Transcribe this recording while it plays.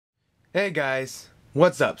Hey guys,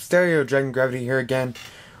 what's up? StereoDragonGravity here again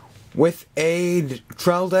with a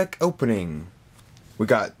trial deck opening. We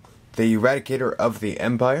got the Eradicator of the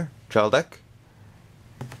Empire trial deck.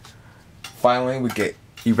 Finally, we get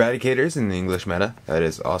Eradicators in the English meta. That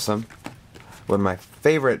is awesome. One of my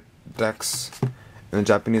favorite decks in the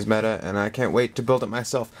Japanese meta, and I can't wait to build it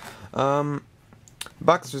myself.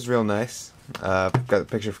 Box was real nice. Got a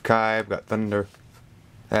picture of Kai. I've got Thunder.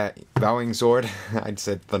 Vowing Sword. I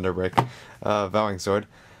said Thunderbrick. Vowing Sword.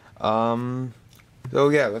 So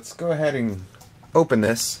yeah, let's go ahead and open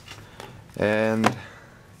this. And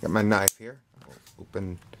got my knife here.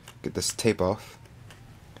 I'll get this tape off.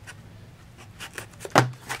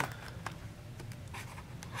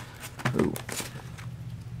 Ooh.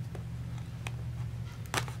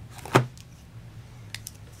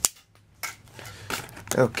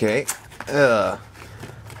 Okay.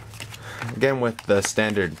 Again with the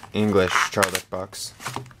standard English trial deck box.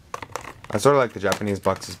 I sort of like the Japanese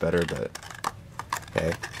boxes better, but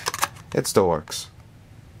hey, it still works.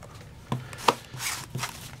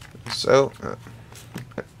 So,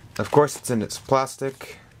 of course it's in its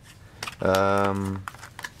plastic. Of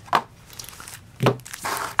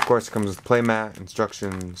course it comes with playmat,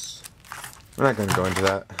 instructions. We're not going to go into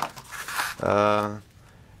that.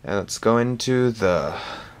 And let's go into the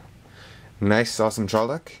nice, awesome trial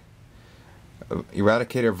deck.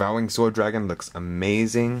 Eradicator Vowing Sword Dragon looks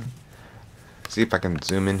amazing. See if I can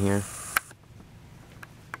zoom in here.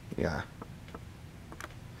 Yeah.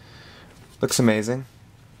 Looks amazing.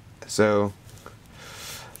 So,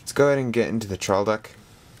 let's go ahead and get into the trial deck.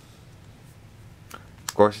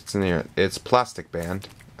 Of course, it's plastic band.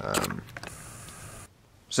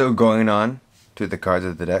 So, going on to the cards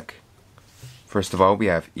of the deck. First of all, we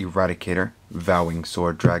have Eradicator Vowing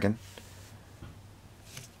Sword Dragon.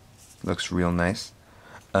 Looks real nice.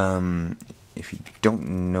 If you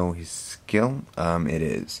don't know his skill, it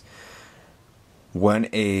is when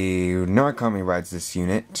a Narcomi rides this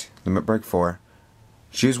unit, limit break 4,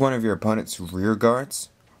 choose one of your opponent's rear guards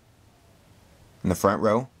in the front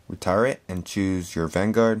row, retire it, and choose your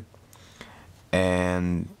Vanguard,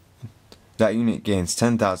 and that unit gains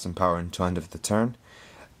 10,000 power until end of the turn.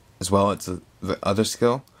 As well as the other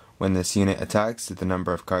skill, when this unit attacks, the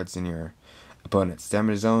number of cards in your opponent's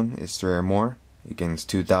damage zone is 3 or more. It gains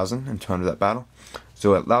 2,000 until end of that battle.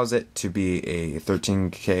 So it allows it to be a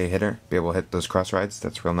 13k hitter, be able to hit those cross rides.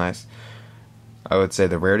 That's real nice. I would say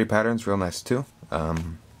the rarity pattern's real nice too.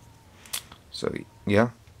 So yeah,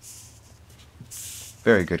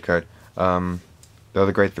 very good card. The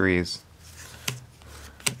other great threes,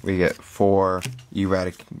 we get 4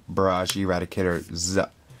 Barrage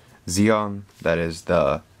Eradicator Zeon. That is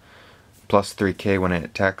the plus 3k when it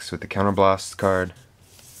attacks with the Counterblast card.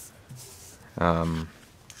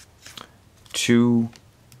 2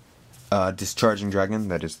 Discharging Dragon,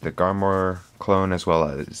 that is the Garmor clone as well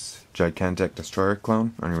as Gigantic Destroyer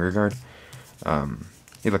clone on your rear guard.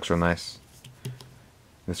 He looks real nice.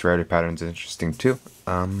 This rarity pattern is interesting too.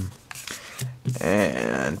 And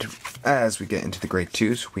as we get into the grade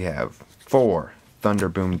 2s, we have 4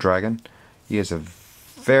 Thunderboom Dragon. He is a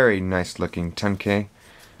very nice looking 10k.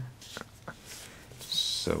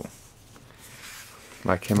 So,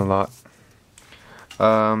 like him a lot.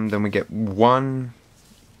 Then we get 1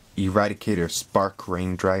 Eradicator Spark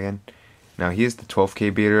Rain Dragon. Now he is the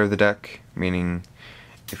 12k beater of the deck, meaning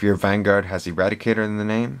if your Vanguard has Eradicator in the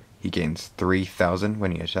name, he gains 3,000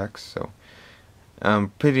 when he attacks. So I'm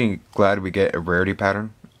pretty glad we get a rarity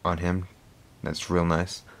pattern on him. That's real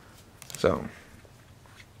nice. So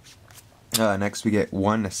next we get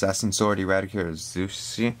 1 Assassin Sword Eradicator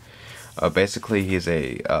Zushi. Basically he's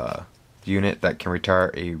a unit that can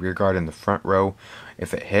retire a rearguard in the front row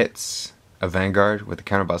if it hits a Vanguard with a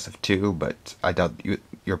counterblast of 2, but I doubt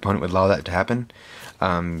your opponent would allow that to happen,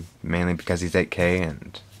 mainly because he's 8k,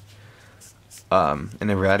 and in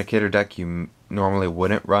the Eradicator deck you normally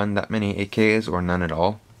wouldn't run that many 8ks or none at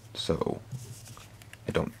all, so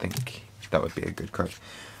I don't think that would be a good card.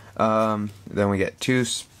 Then we get 2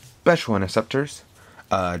 Special Interceptors,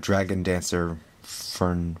 Dragon Dancer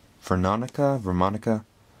Vermonica,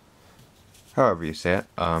 however you say it.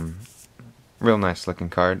 Real nice looking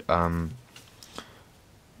card.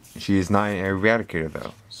 She is not an Eradicator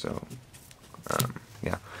though, so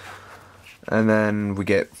yeah. And then we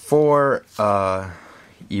get 4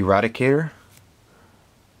 Eradicator,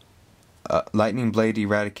 Lightning Blade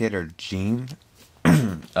Eradicator Gene.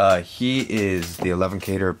 He is the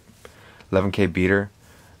 11k beater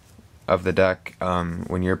of the deck.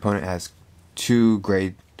 When your opponent has 2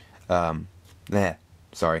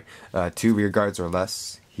 rear guards or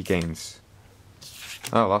less, he gains.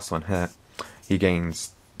 Oh, I lost one. He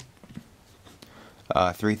gains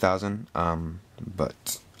 3,000.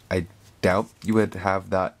 But I doubt you would have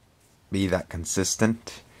that be that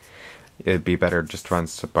consistent. It'd be better just to run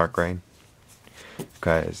Spark Rain,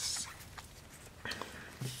 because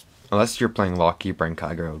unless you're playing Lockheed Brain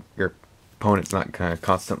Kagero, your opponent's not gonna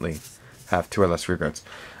constantly have 2 or less regrets.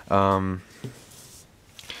 Going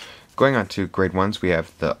on to grade 1s, we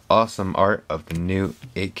have the awesome art of the new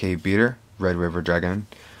 8K beater, Red River Dragon.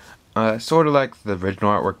 Sort of like the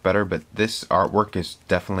original artwork better, but this artwork is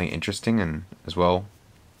definitely interesting and as well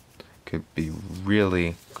could be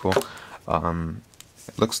really cool.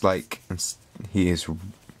 It looks like he is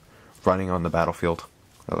running on the battlefield.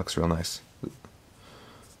 That looks real nice.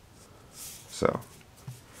 So,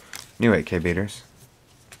 new 8K beaters.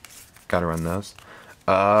 Gotta run those.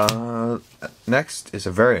 Next is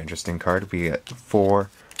a very interesting card. We get 4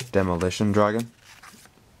 Demolition Dragon.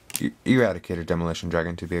 Eradicator Demolition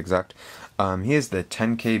Dragon, to be exact. He is the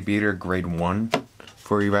 10K beater grade 1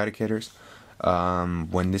 for Eradicators.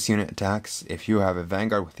 When this unit attacks, if you have a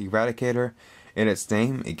Vanguard with Eradicator in its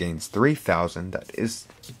name, it gains 3,000. That is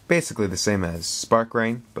basically the same as Spark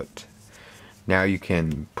Rain, but now you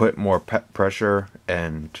can put more pressure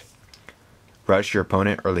and rush your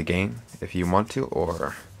opponent early game if you want to,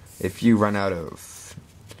 or if you run out of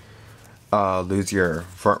lose your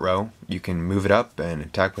front row, you can move it up and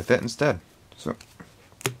attack with it instead. So,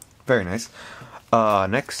 very nice.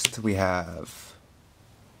 Next we have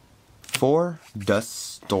 4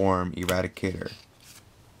 Dust Storm Eradicator.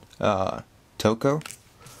 Toko.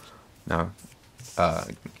 Now,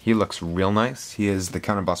 he looks real nice. He is the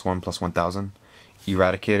counter boss 1 plus 1,000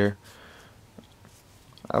 Eradicator.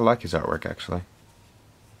 I like his artwork actually.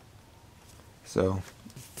 So,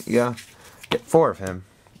 yeah, get 4 of him.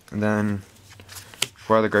 And then,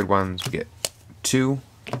 for other grade 1s, we get 2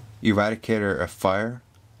 Eradicator of Fire.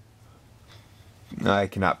 I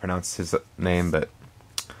cannot pronounce his name, but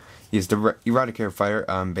he's the Eradicator of Fire.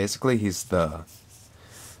 Basically, he's the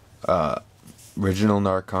original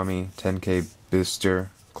Narukami 10K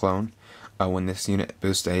booster clone. When this unit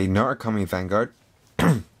boosts a Narukami Vanguard,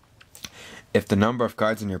 if the number of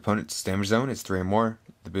cards in your opponent's damage zone is 3 or more,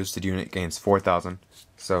 the boosted unit gains 4,000.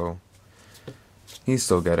 So, he's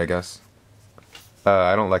still good, I guess.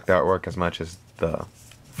 I don't like the artwork as much as the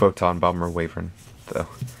Photon Bomber Wyvern, though.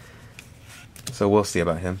 So we'll see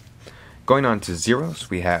about him. Going on to zeros,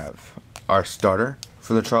 we have our starter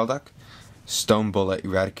for the trial deck, Stone Bullet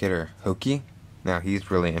Eradicator Hoki. Now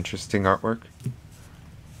he's really interesting artwork.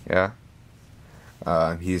 Yeah.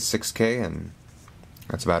 He's 6K and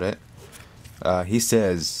that's about it. He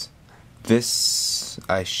says, "This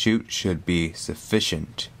I shoot should be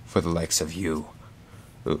sufficient for the likes of you."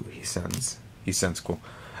 Ooh, he sounds cool.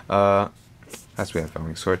 That's we have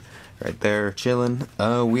Founding Sword right there, chilling.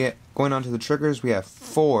 Going on to the triggers, we have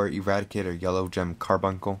 4 Eradicator Yellow Gem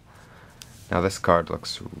Carbuncle. Now this card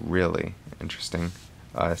looks really interesting.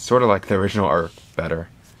 Sort of like the original art, better,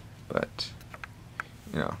 but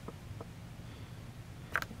you know,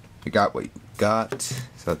 you got what you got. So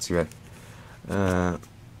let's see.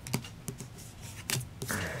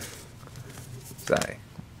 Sorry.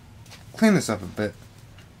 Clean this up a bit.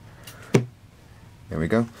 There we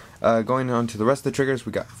go. Going on to the rest of the triggers,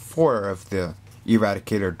 we got 4 of the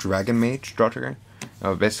Eradicator Dragon Mage draw trigger.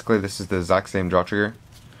 Basically, this is the exact same draw trigger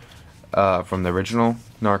from the original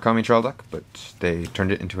Narukami trial deck, but they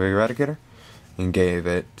turned it into an Eradicator and gave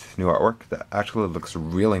it new artwork that actually looks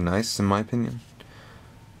really nice, in my opinion.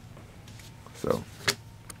 So,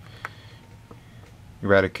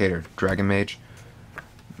 Eradicator Dragon Mage.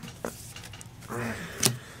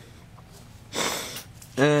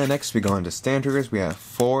 And next we go on to stand triggers. We have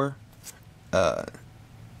 4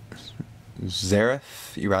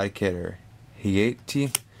 Zareth Eradicator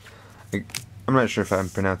Hieti. I'm not sure if I'm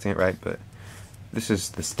pronouncing it right, but this is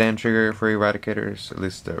the stand trigger for Eradicators, at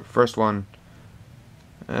least the first one.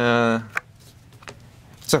 It's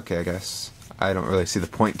okay, I guess. I don't really see the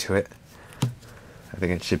point to it. I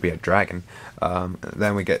think it should be a dragon.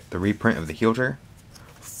 Then we get the reprint of the heel trigger.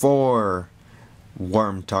 4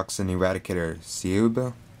 Worm Toxin Eradicator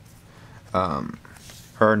Siuba.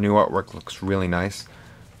 Her new artwork looks really nice.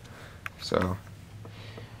 So,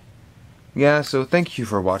 yeah, so thank you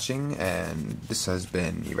for watching, and this has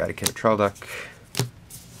been Eradicator Trial Deck.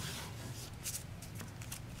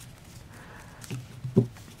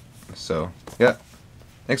 So, yeah,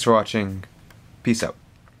 thanks for watching. Peace out.